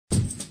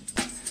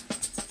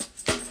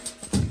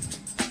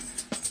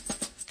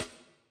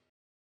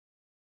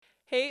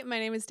Hey, my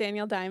name is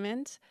Danielle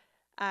Diamond.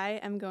 I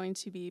am going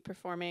to be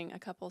performing a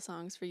couple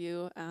songs for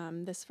you.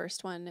 This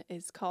first one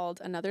is called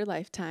Another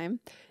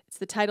Lifetime. It's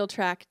the title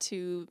track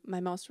to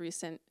my most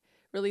recent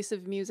release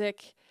of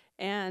music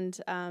and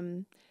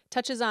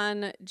touches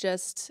on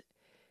just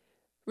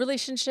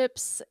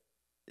relationships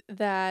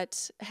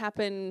that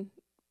happen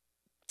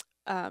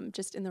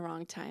just in the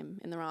wrong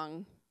time, in the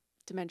wrong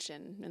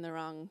dimension, in the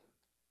wrong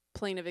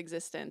plane of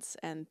existence,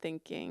 and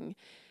thinking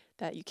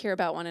that you care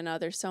about one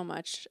another so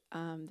much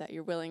that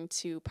you're willing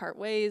to part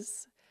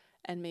ways,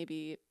 and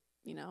maybe,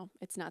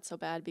 it's not so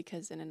bad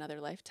because in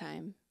another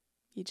lifetime,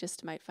 you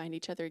just might find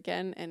each other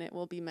again, and it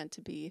will be meant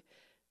to be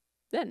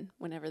then,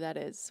 whenever that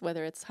is,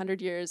 whether it's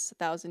 100 years,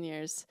 1,000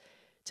 years,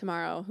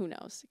 tomorrow, who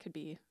knows? It could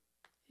be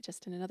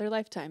just in another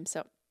lifetime.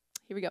 So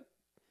here we go.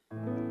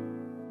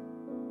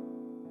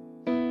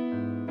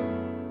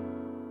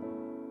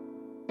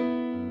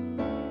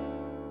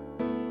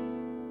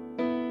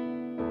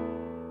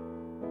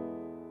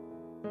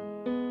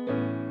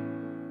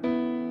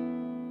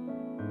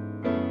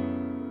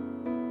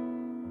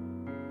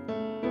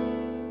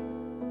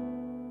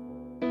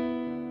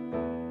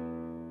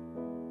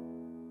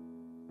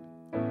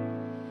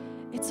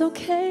 It's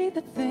okay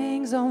that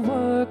things aren't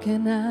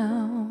working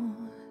out.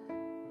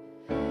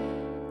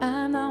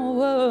 I'm not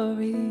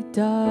worried,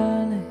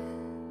 darling,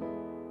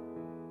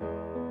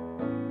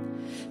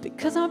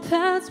 because our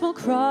paths will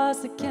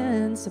cross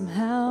again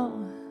somehow,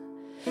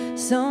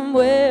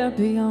 somewhere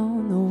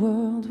beyond the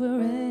world we're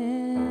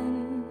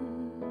in.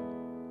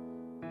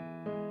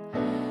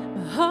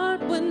 My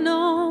heart would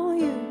know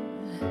you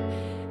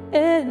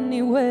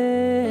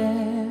anywhere,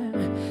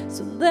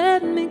 so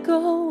let me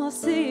go, I'll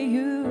see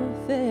you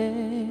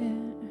there.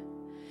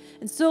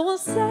 And so we'll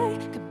say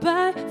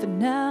goodbye for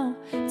now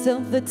till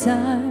the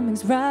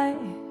timing's right,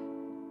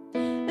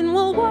 and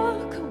we'll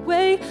walk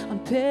away on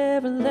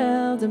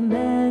parallel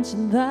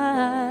dimension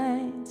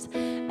lines.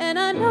 And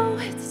I know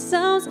it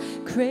sounds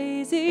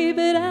crazy,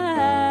 but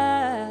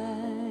I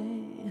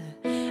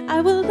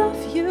will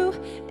love you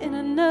in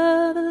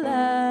another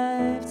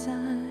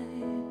lifetime.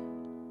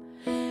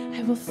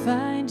 I will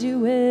find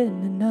you in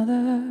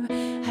another,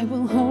 I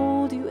will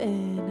hold you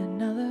in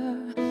another,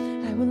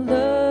 I will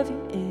love you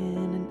in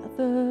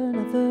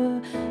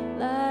another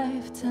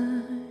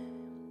lifetime.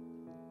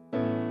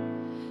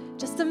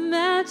 Just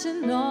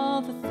imagine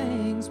all the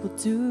things we'll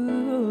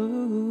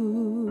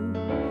do,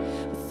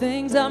 the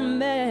things are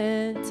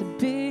meant to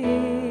be.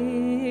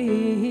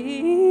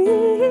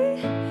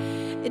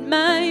 It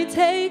might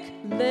take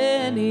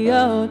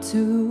millennia or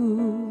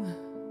two,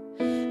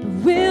 but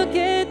we'll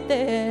get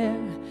there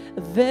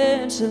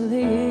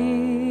eventually.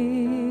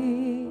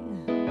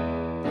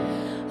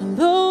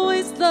 I'll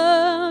always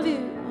love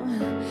you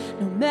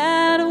no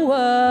matter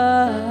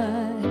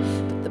what,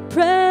 but the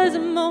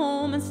present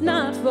moment's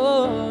not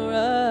for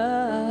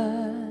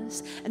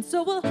us. And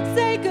so we'll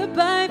say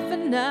goodbye for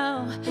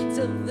now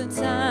till the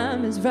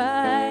time is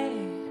right,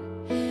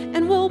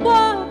 and we'll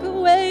walk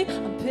away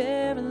on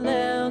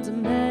parallel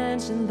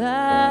dimension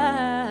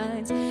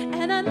lines.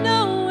 And I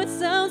know it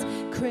sounds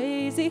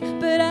crazy,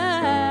 but I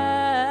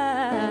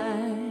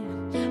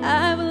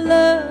will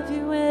love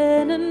you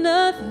in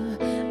another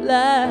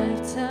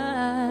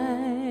lifetime.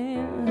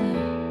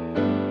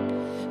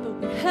 But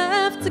we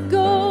have to go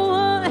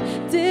on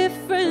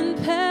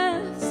different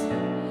paths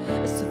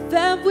so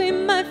that we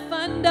might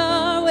find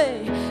our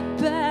way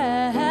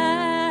back.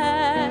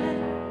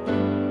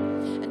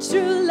 And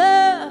true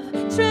love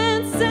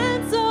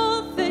transcends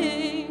all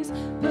things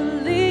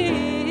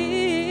believe.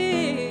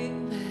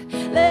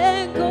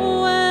 Let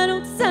go, I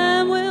know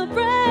time will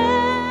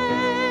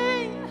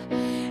bring.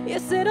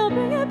 Yes, it'll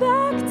bring it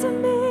back to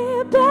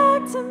me,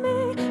 back to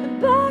me,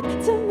 back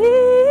to me.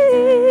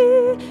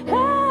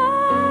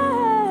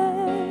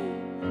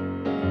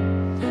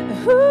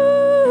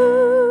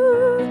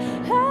 Ooh,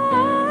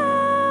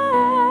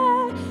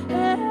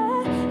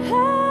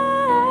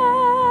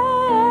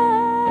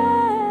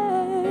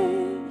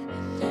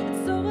 And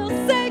so we'll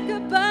say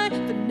goodbye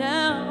for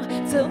now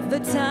till the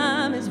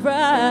time is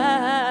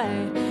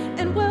right,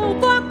 and we'll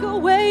walk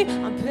away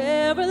on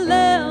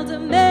parallel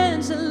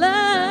dimension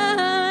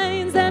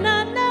lines. And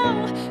I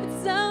know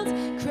it sounds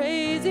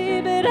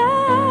crazy, but I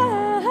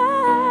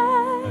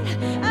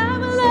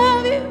will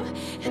love you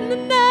in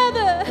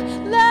another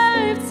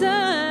lifetime,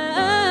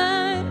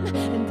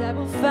 and I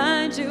will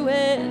find you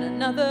in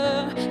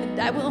another, and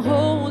I will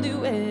hold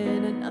you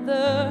in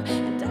another,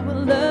 and I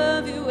will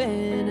love you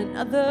in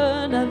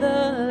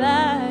another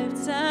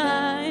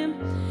lifetime.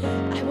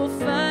 I will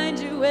find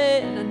you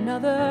in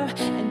another,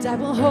 and I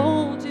will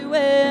hold you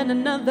in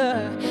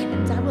another,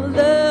 and I will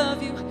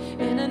love you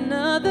in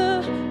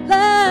another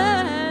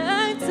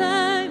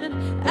lifetime. And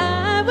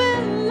I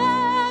will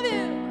love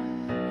you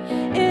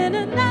in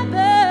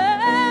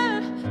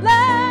another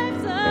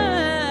lifetime.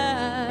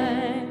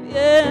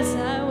 Yes,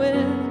 I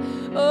will.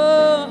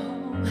 Oh,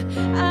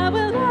 I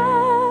will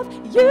love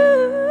you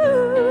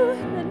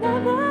in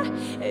another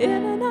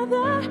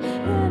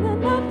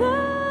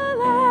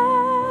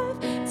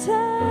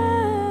lifetime.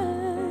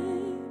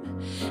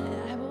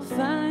 And I will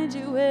find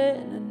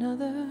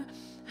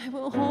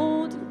will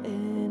hold you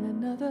in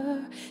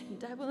another,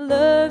 and I will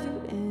love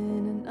you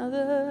in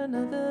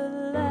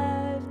another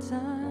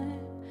lifetime.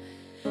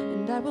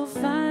 And I will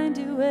find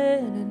you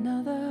in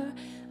another,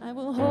 I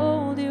will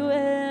hold you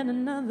in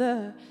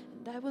another,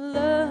 and I will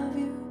love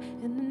you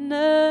in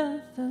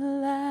another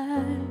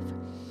lifetime.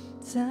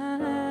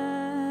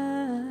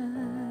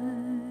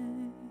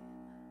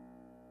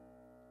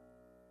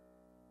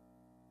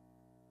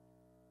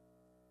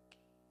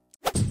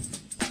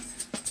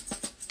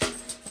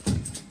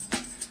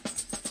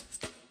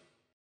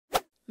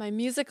 My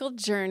musical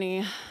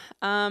journey.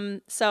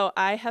 So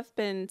I have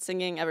been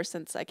singing ever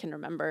since I can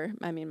remember.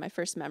 I mean, my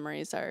first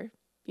memories are,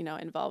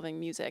 involving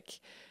music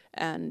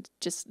and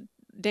just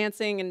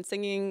dancing and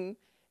singing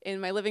in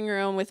my living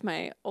room with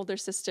my older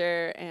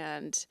sister.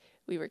 And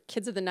we were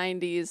kids of the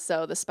 90s,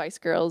 so the Spice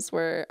Girls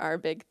were our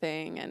big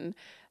thing. And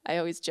I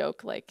always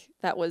joke, like,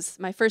 that was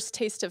my first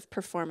taste of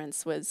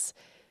performance was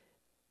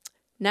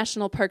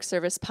National Park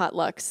Service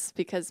potlucks,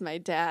 because my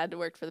dad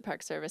worked for the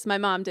Park Service. My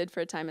mom did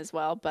for a time as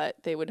well, but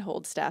they would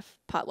hold staff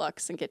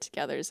potlucks and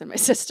get-togethers, and my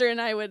sister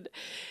and I would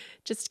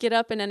just get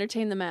up and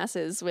entertain the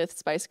masses with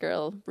Spice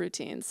Girl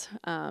routines.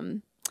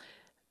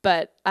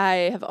 But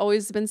I have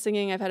always been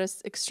singing. I've had an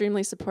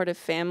extremely supportive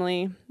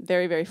family,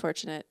 very, very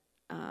fortunate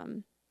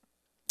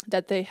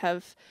that they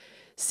have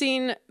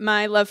seen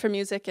my love for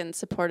music and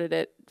supported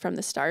it from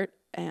the start.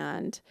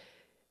 And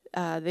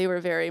they were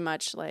very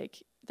much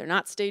like, they're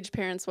not stage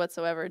parents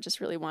whatsoever, just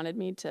really wanted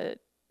me to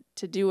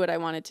do what I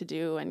wanted to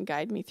do and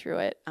guide me through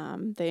it.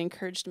 They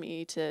encouraged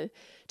me to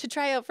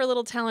try out for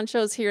little talent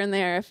shows here and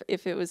there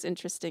if it was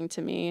interesting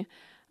to me.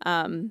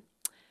 And,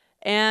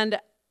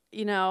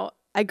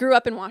 I grew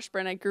up in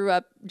Washburn. I grew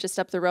up just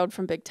up the road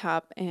from Big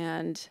Top,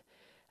 and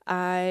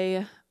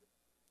I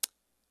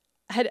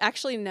had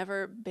actually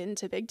never been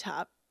to Big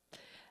Top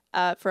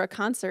for a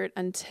concert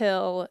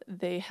until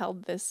they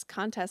held this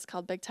contest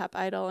called Big Top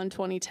Idol in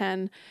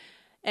 2010.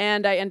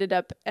 And I ended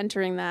up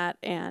entering that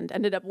and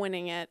ended up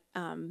winning it.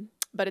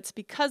 But it's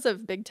because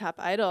of Big Top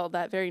Idol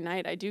that very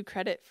night I do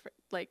credit for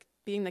like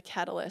being the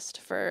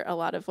catalyst for a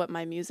lot of what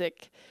my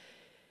music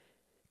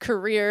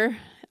career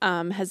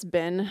has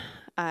been.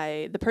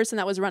 The person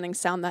that was running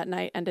sound that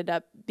night ended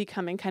up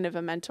becoming kind of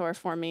a mentor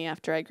for me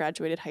after I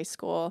graduated high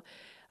school.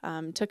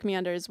 Took me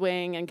under his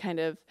wing and kind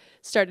of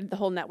started the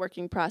whole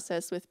networking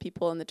process with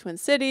people in the Twin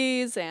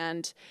Cities.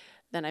 And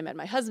then I met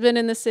my husband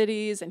in the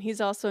cities, and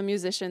he's also a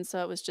musician.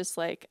 So it was just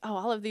like, oh,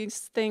 all of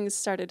these things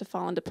started to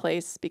fall into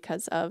place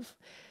because of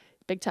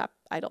Big Top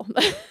Idol.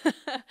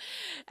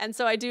 And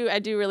so I do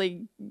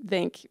really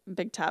thank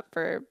Big Top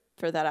for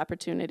that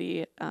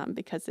opportunity,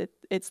 because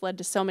it's led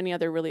to so many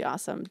other really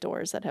awesome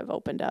doors that have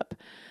opened up.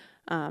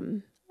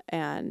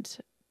 And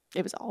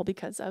it was all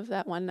because of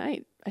that one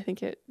night. I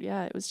think it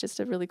was just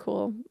a really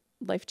cool,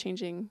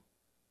 life-changing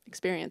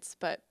experience.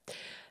 But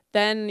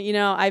then,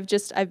 I've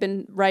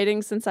been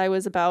writing since I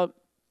was about,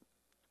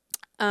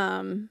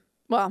 I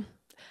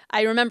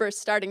remember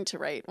starting to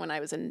write when I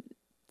was in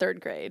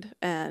third grade,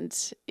 and,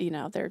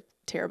 they're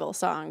terrible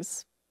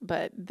songs,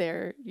 but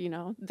they're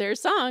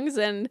songs.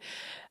 And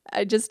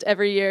I just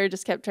every year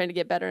just kept trying to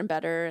get better and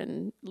better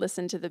and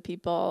listen to the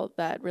people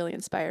that really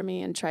inspire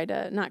me and try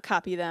to not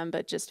copy them,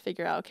 but just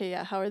figure out, okay,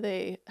 how are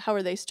they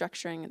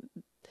structuring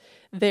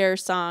their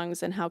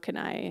songs, and how can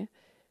I,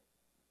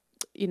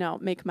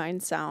 make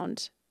mine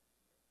sound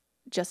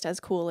just as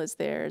cool as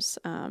theirs,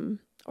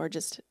 or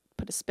just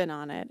put a spin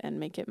on it and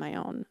make it my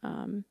own.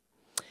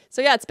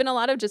 So it's been a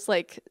lot of just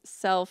like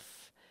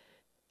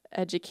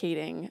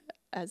self-educating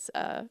as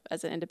an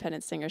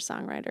independent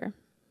singer-songwriter.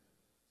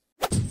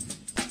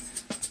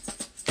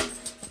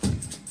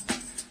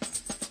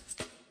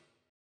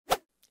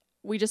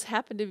 We just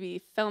happened to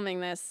be filming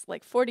this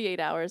like 48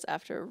 hours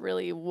after a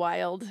really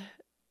wild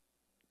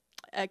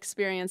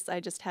experience I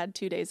just had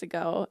 2 days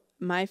ago.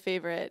 My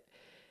favorite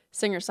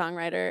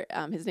singer-songwriter,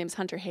 his name's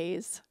Hunter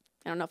Hayes.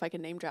 I don't know if I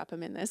can name drop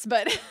him in this,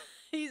 but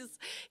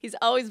he's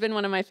always been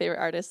one of my favorite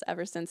artists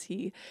ever since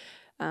he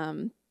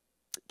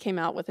came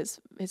out with his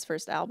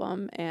first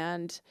album.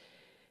 And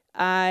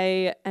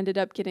I ended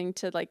up getting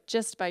to, like,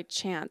 just by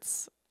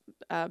chance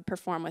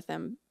perform with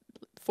him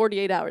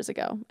 48 hours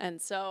ago.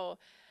 And so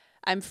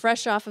I'm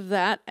fresh off of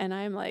that, and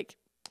I'm like,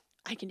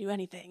 I can do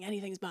anything.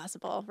 Anything's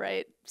possible,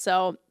 right?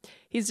 So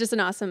he's just an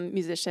awesome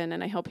musician,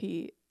 and I hope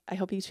he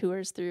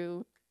tours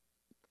through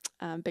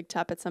Big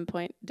Top at some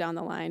point down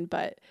the line.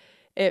 But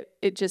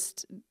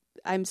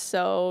I'm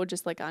so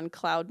just like on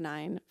cloud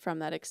 9 from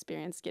that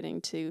experience,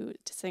 getting to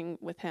sing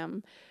with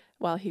him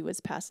while he was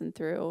passing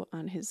through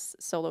on his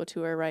solo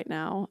tour right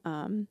now.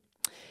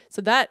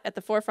 So that at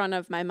the forefront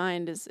of my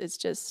mind is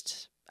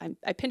just,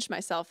 I pinch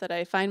myself that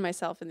I find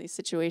myself in these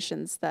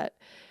situations that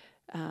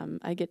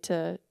I get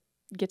to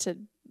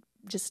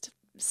just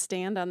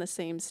stand on the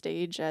same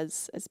stage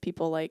as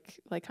people like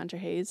Hunter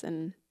Hayes.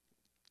 And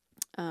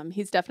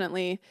he's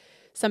definitely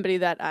somebody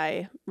that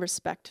I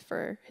respect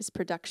for his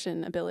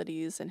production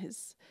abilities and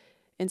his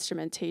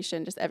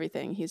instrumentation, just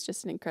everything. He's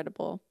just an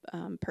incredible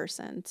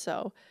person.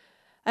 So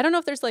I don't know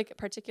if there's like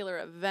particular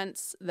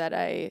events that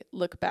I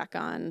look back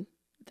on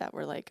that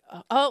were like,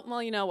 oh,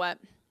 well, you know what?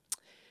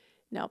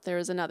 No, there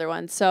was another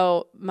one.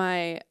 So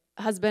my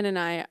husband and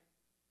I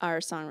are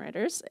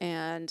songwriters,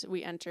 and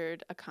we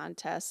entered a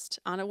contest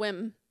on a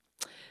whim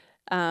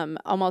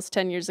almost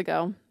 10 years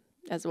ago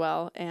as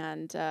well.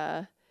 And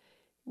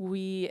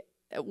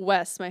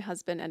Wes, my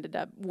husband, ended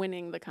up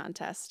winning the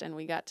contest, and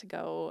we got to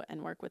go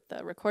and work with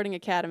the Recording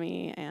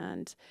Academy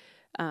and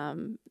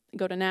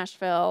go to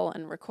Nashville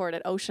and record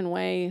at Ocean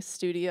Way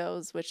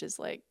Studios, which is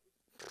like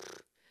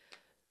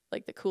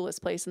the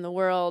coolest place in the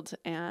world.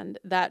 And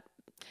that,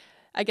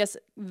 I guess,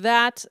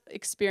 that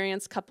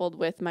experience coupled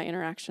with my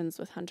interactions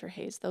with Hunter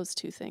Hayes, those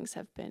two things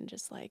have been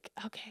just like,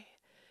 okay,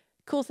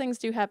 cool things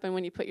do happen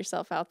when you put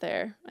yourself out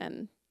there,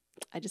 and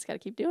I just got to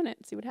keep doing it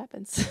and see what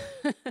happens.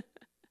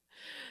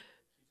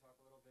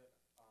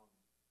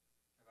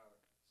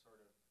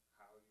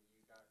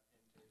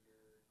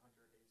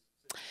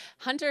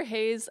 Hunter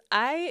Hayes,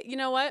 you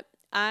know what?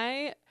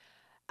 I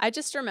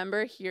just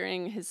remember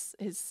hearing his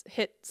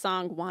hit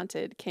song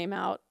Wanted came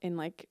out in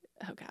like,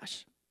 oh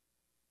gosh,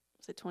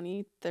 was it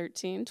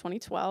 2013,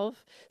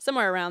 2012,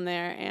 somewhere around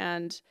there.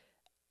 And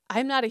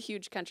I'm not a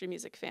huge country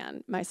music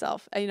fan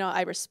myself.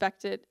 I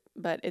respect it,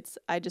 but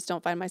I just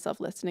don't find myself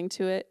listening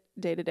to it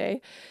day to day.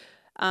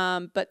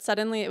 But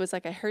suddenly it was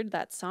like I heard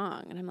that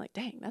song and I'm like,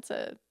 dang, it's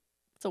a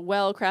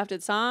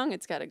well-crafted song.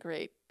 It's got a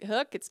great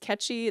hook. It's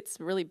catchy. It's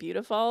really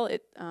beautiful.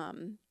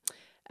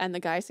 And the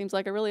guy seems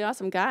like a really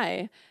awesome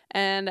guy.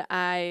 And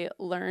I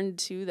learned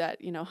too that,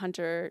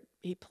 Hunter,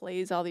 he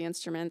plays all the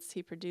instruments,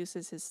 he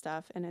produces his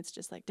stuff, and it's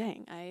just like,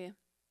 dang, I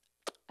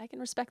can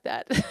respect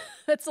that.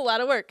 That's a lot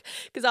of work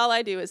because all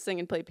I do is sing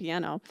and play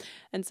piano.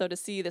 And so to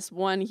see this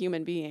one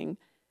human being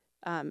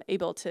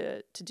able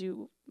to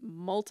do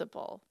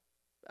multiple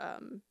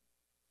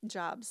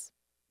jobs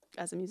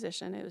as a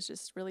musician, it was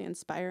just really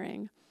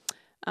inspiring.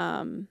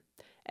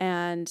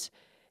 And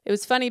it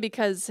was funny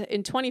because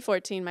in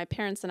 2014, my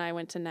parents and I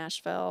went to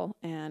Nashville,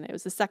 and it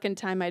was the second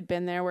time I'd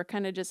been there. We're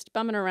kind of just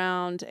bumming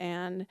around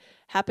and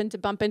happened to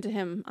bump into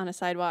him on a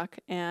sidewalk.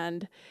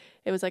 And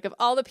it was like, of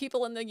all the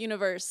people in the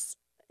universe,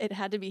 it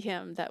had to be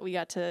him that we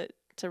got to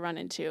run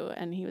into.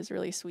 And he was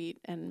really sweet.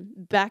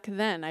 And back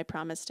then I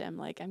promised him,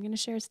 like, I'm going to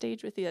share a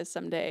stage with you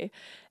someday.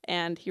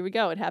 And here we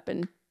go. It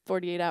happened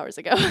 48 hours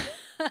ago.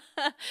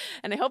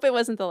 And I hope it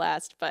wasn't the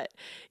last, but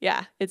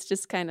yeah, it's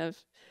just funny.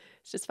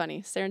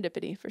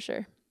 Serendipity for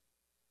sure.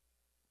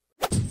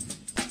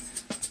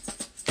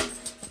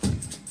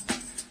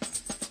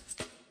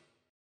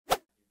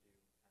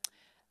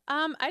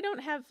 I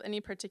don't have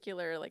any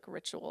particular like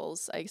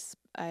rituals.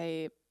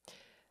 I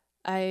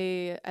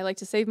like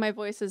to save my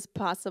voice as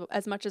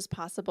much as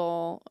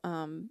possible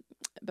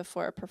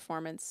before a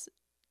performance,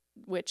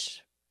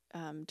 which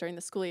during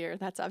the school year,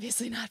 that's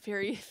obviously not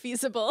very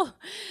feasible.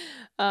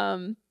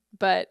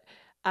 But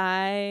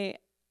I'm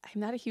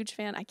not a huge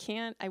fan.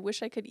 I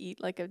wish I could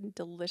eat like a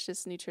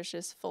delicious,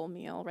 nutritious full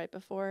meal right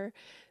before,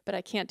 but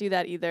I can't do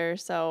that either.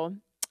 So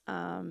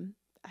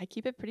I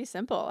keep it pretty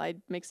simple. I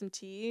make some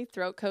tea,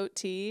 throat coat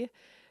tea,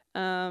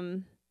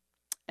 and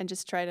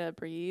just try to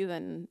breathe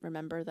and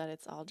remember that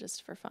it's all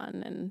just for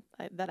fun, and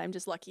that I'm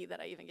just lucky that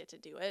I even get to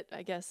do it,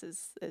 I guess,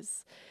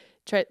 is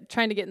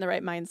trying to get in the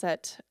right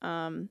mindset.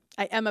 I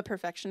am a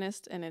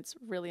perfectionist, and it's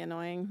really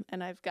annoying,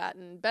 and I've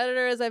gotten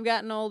better as I've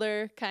gotten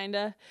older, kind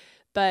of,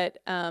 but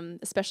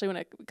especially when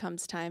it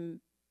comes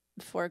time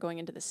before going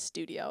into the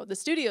studio. The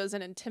studio is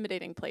an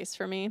intimidating place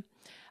for me.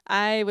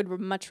 I would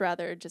much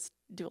rather just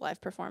do a live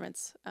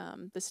performance.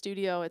 The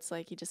studio, it's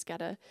like you just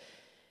gotta,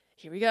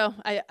 here we go.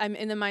 I'm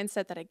in the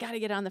mindset that I gotta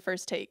get on the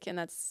first take, and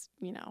that's,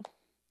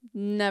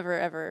 never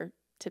ever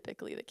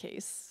typically the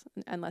case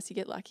unless you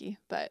get lucky.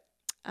 But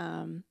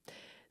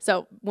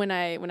so when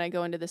I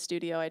go into the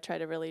studio, I try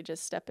to really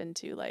just step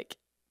into like,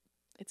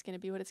 it's gonna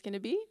be what it's gonna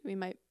be. We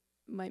might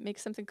make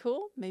something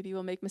cool. Maybe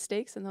we'll make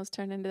mistakes and those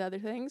turn into other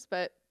things,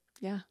 but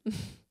yeah.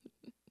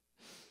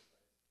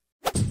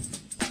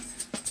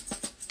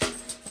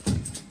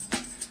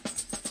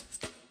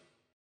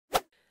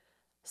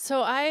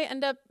 So I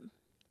end up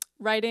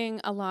writing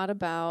a lot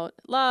about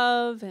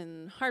love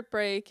and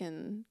heartbreak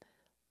and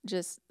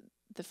just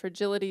the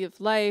fragility of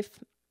life,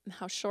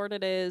 how short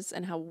it is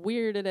and how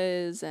weird it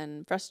is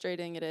and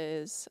frustrating it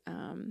is.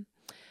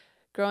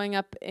 Growing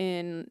up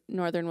in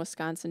northern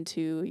Wisconsin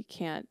too, you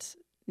can't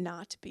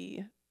not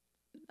be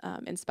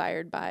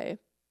inspired by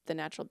the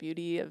natural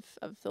beauty of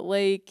the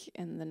lake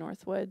and the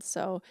Northwoods.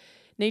 So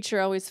nature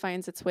always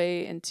finds its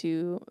way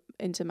into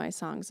my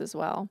songs as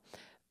well.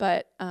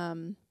 But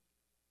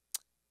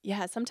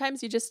yeah,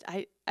 sometimes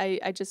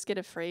I just get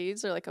a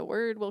phrase or like a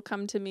word will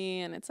come to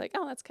me, and it's like,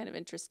 oh, that's kind of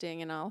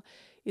interesting, and I'll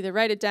either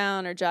write it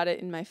down or jot it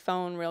in my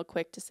phone real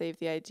quick to save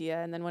the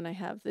idea. And then when I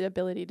have the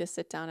ability to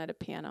sit down at a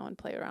piano and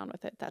play around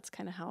with it, that's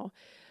kind of how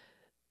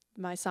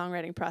my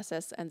songwriting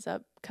process ends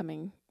up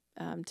coming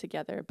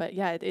together. But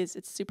yeah,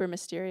 it's super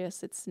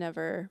mysterious. It's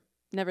never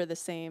the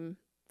same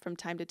from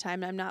time to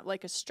time. I'm not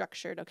like a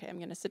structured, okay, I'm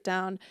going to sit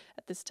down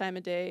at this time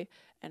of day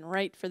and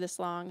write for this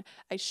long.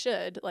 I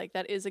should, like,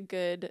 that is a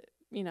good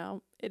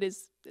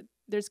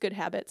there's good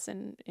habits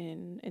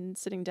in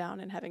sitting down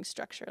and having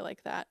structure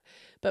like that.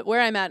 But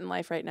where I'm at in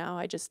life right now,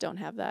 I just don't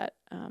have that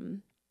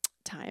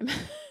time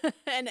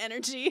and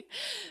energy.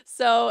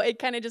 So it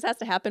kind of just has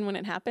to happen when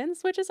it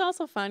happens, which is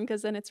also fun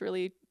because then it's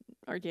really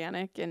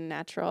organic and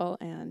natural.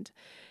 And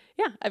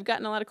yeah, I've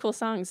gotten a lot of cool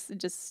songs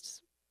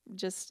just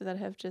that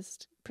have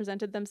just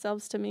presented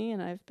themselves to me,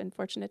 and I've been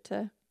fortunate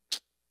to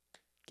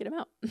get them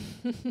out.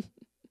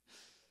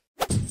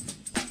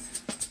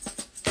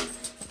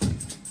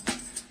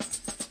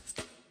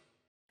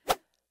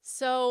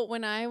 So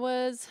when I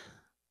was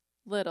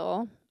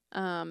little,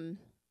 my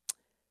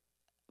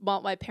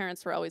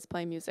parents were always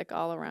playing music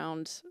all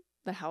around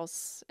the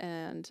house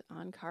and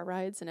on car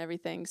rides and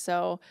everything.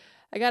 So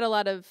I got a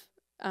lot of,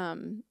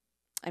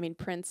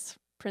 Prince.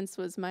 Prince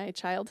was my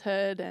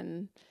childhood,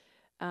 and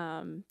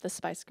the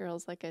Spice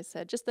Girls, like I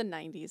said, just the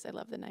 90s. I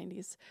love the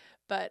 90s.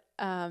 But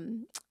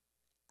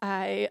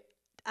I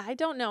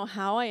don't know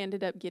how I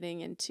ended up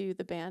getting into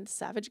the band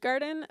Savage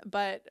Garden,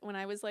 but when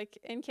I was like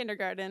in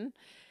kindergarten,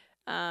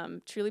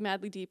 Truly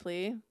Madly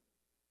Deeply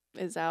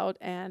is out,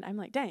 and I'm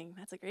like, dang,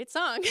 that's a great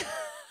song.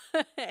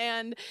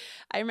 And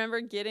I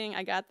remember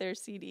I got their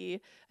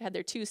CD. I had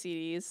their 2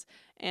 CDs,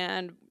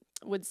 and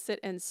would sit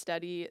and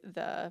study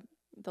the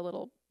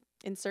little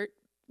insert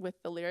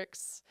with the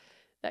lyrics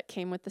that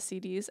came with the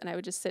CDs, and I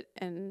would just sit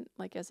and,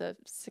 like, as a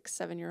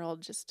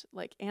 6-7-year-old, just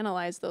like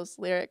analyze those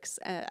lyrics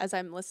as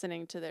I'm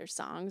listening to their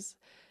songs.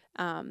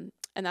 And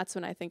that's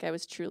when I think I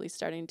was truly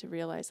starting to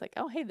realize, like,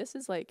 oh, hey, this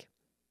is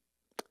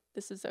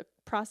a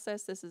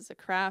process, this is a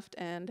craft,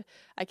 and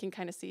I can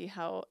kind of see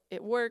how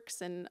it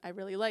works, and I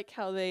really like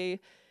how they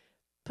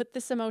put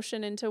this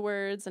emotion into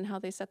words and how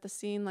they set the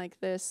scene like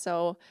this.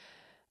 So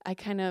I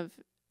kind of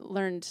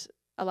learned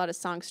a lot of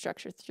song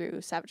structure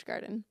through Savage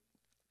Garden.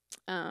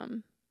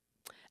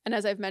 And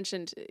as I've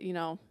mentioned,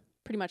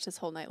 pretty much this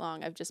whole night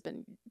long, I've just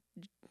been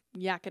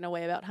yakking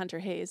away about Hunter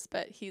Hayes,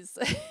 but he's,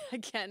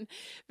 again,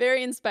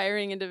 very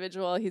inspiring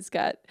individual. He's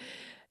got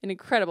an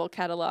incredible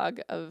catalog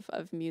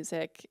of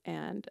music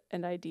and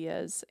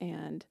ideas,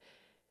 and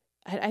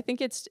I think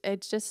it's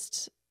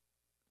just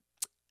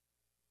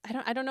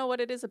I don't know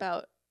what it is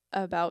about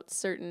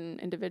certain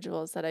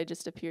individuals that I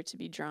just appear to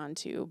be drawn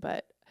to,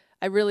 but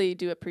I really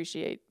do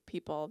appreciate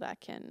people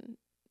that can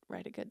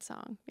write a good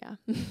song. Yeah.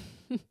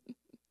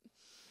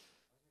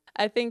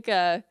 I think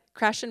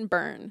Crash and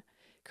Burn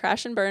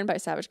by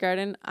Savage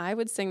Garden, I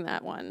would sing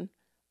that one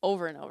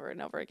over and over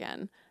and over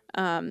again.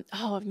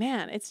 Oh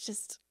man, it's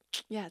just,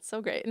 yeah, it's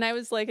so great. And I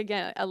was like,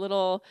 again, I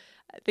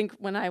think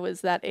when I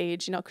was that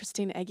age,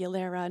 Christina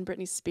Aguilera and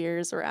Britney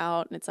Spears were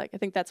out, and it's like, I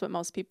think that's what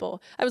most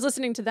people, I was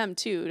listening to them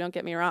too, don't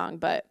get me wrong,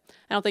 but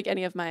I don't think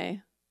any of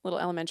my little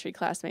elementary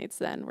classmates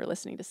then were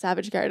listening to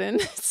Savage Garden.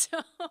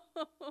 So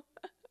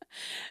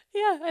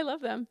yeah, I love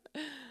them.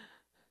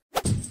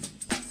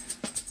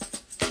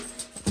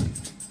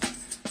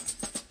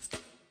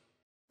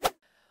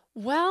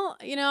 Well,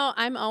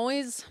 I'm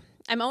always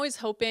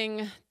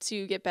hoping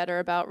to get better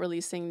about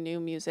releasing new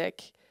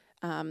music.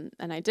 And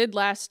I did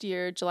last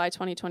year. July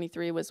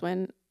 2023 was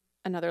when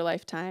Another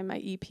Lifetime, my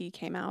EP,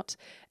 came out,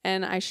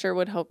 and I sure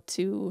would hope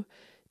to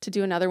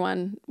do another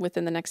one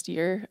within the next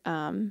year.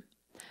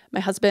 My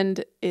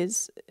husband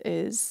is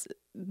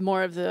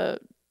more of the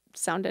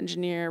sound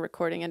engineer,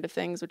 recording end of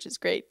things, which is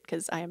great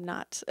because I am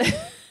not.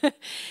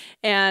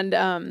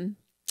 And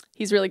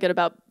he's really good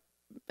about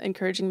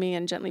encouraging me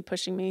and gently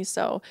pushing me.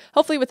 So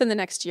hopefully within the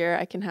next year,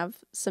 I can have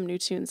some new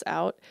tunes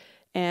out.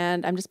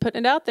 And I'm just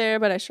putting it out there,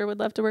 but I sure would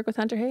love to work with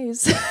Hunter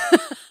Hayes.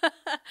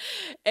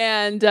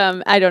 And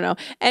I don't know,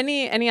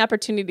 any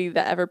opportunity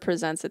that ever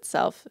presents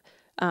itself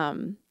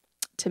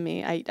to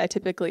me, I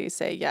typically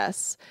say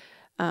yes.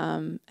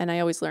 And I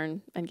always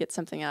learn and get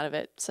something out of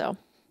it. So,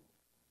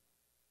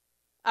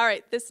 all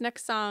right, this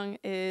next song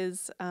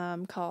is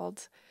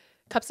called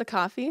Cups of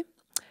Coffee.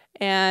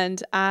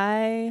 And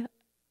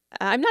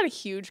I'm not a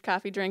huge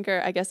coffee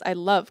drinker. I guess I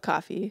love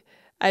coffee.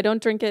 I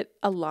don't drink it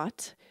a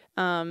lot.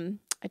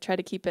 I try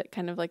to keep it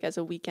kind of like as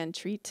a weekend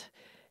treat.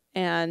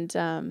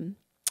 And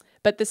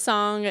but the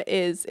song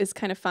is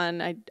kind of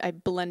fun. I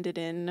blended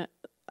in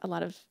a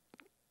lot of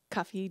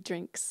coffee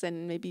drinks,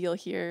 and maybe you'll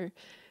hear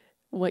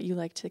what you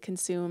like to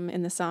consume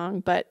in the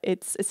song. But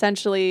it's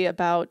essentially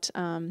about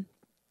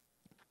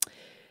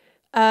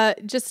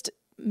just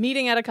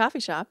meeting at a coffee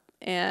shop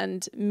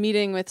and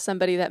meeting with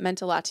somebody that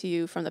meant a lot to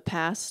you from the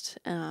past,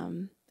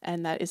 and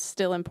that is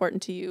still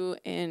important to you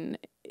in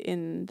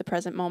the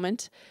present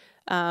moment.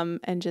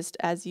 And just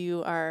as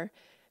you are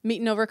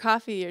meeting over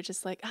coffee, you're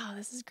just like, oh,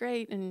 this is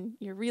great, and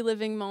you're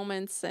reliving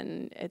moments,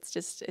 and it's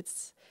just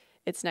it's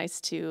nice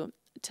to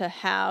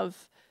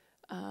have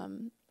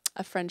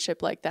a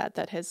friendship like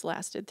that has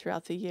lasted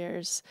throughout the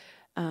years,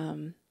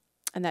 and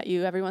that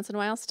you every once in a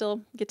while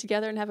still get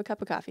together and have a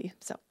cup of coffee.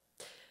 So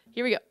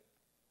here we go.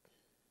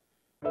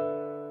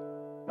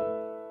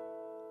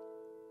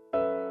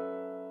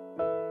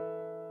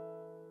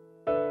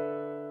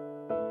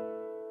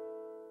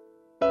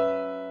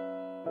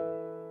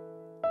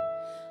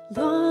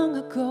 Long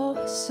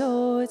ago,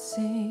 so it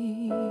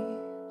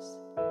seems,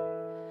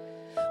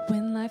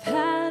 life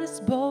had us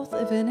both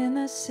living in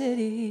the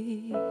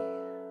city.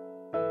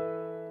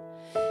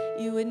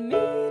 You would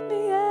meet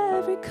me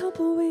every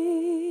couple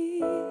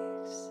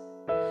weeks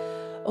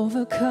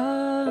over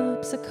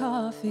cups of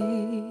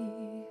coffee.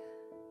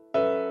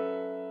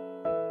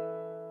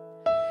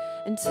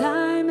 And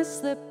time has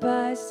slipped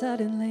by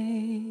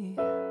suddenly.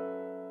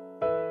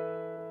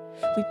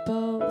 We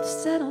both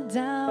settled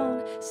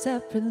down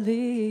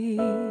separately.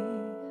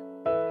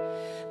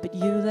 But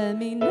you let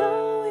me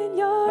know when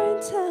you're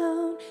in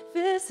town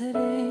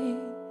visiting,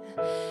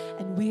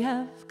 and we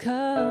have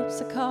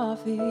cups of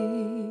coffee.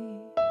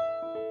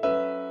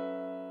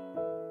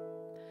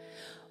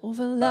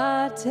 Over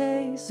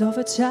lattes,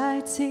 over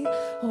chai tea,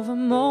 over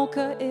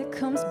mocha, it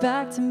comes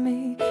back to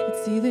me.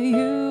 It's either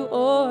you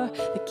or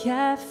the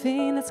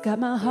caffeine that's got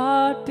my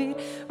heartbeat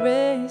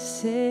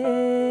racing.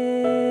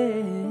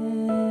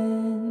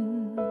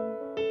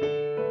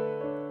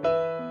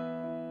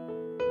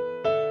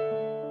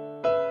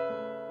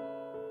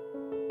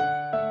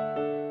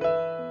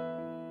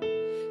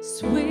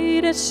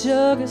 Sweet as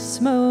sugar,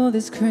 smooth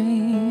as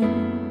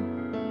cream.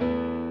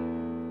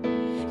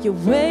 You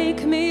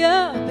wake me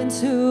up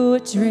into a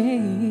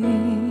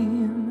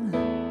dream.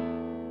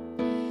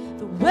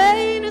 The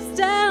way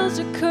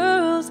nostalgia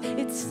curls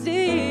its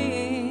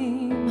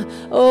steam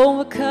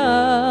over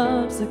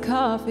cups of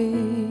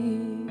coffee.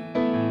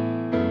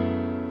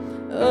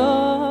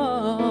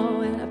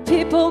 Oh, and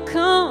people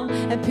come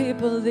and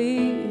people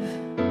leave,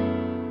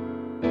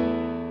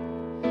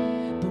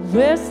 but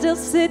we're still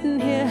sitting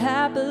here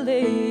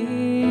happily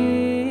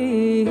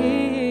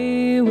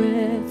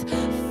with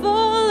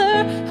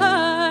fuller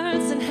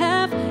hearts and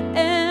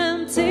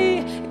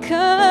half-empty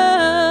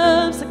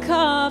cups of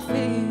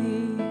coffee.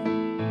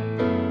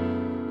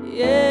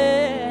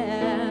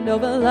 Yeah, and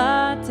over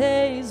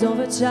lattes,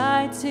 over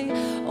chai tea,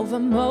 over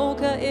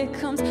mocha, it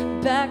comes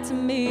back to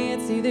me.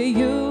 It's either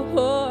you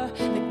or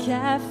the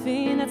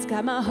caffeine that's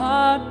got my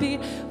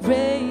heartbeat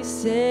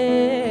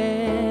racing.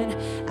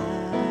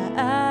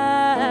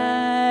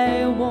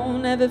 I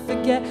won't ever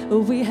forget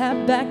what we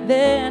had back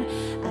then.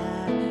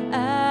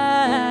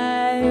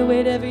 I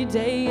wait every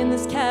day in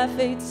this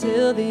cafe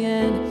till the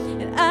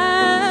end, and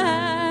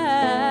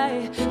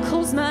I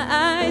close my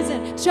eyes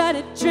and try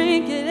to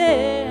drink it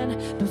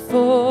in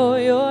before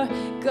you're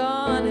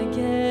gone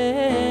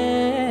again.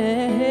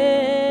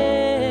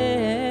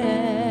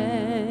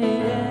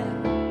 Yeah.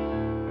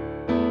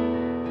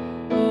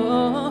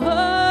 Oh,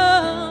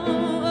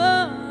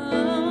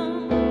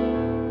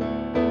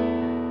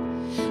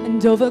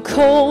 and over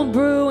cold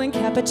brew and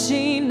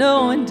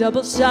cappuccino and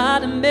double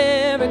shot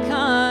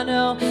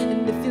Americano.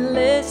 And if you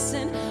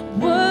listen,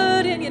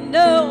 wouldn't you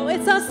know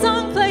it's our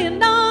song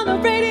playing on the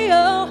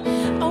radio?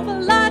 Over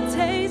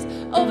lattes,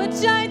 over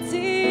chai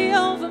tea,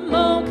 over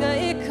mocha,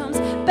 it comes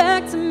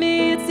back to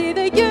me. It's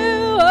either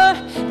you or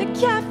the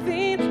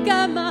caffeine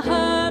got my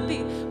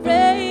heartbeat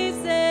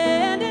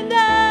racing. And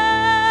I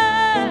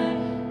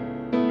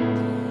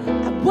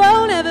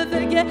won't ever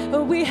forget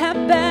what we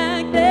had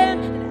back then.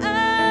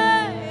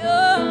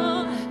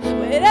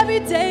 And every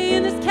day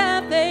in this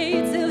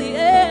cafe till the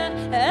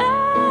end,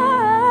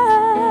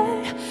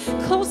 I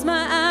close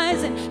my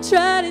eyes and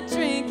try to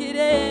drink it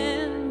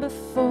in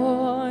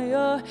before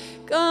you're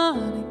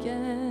gone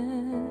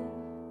again.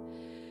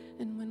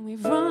 And when we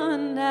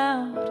run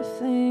out of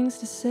things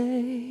to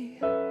say,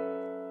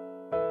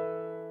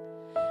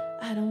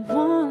 I don't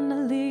want to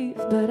leave,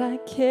 but I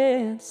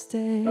can't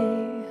stay.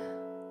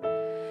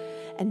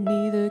 And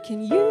neither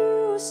can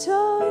you,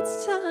 so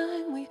it's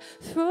time we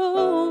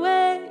throw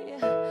away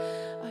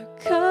our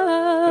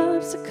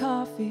cups of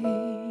coffee.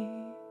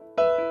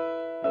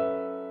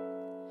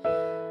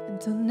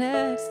 Until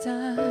next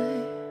time,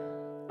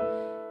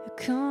 you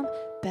come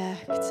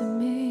back to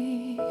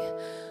me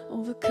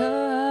over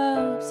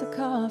cups of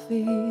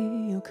coffee.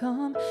 You'll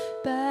come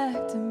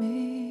back to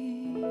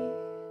me.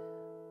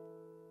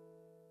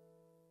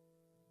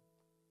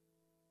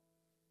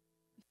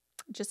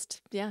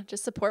 Just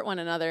support one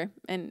another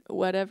in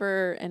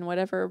whatever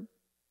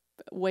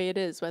way it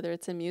is, whether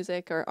it's in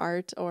music or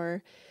art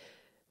or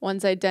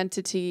one's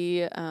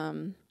identity,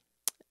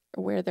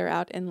 where they're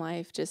out in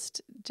life.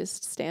 Just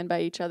stand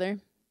by each other,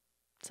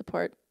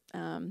 support.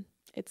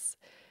 It's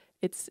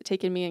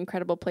taken me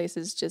incredible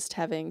places just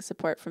having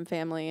support from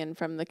family and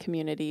from the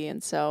community,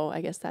 and so I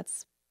guess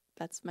that's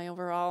my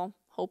overall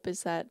hope,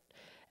 is that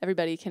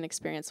everybody can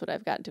experience what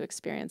I've gotten to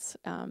experience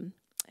in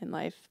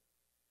life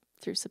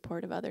through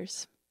support of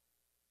others.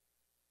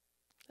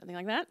 Something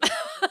like that?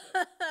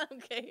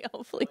 Okay,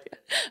 hopefully.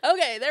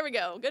 Okay, there we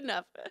go. Good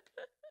enough.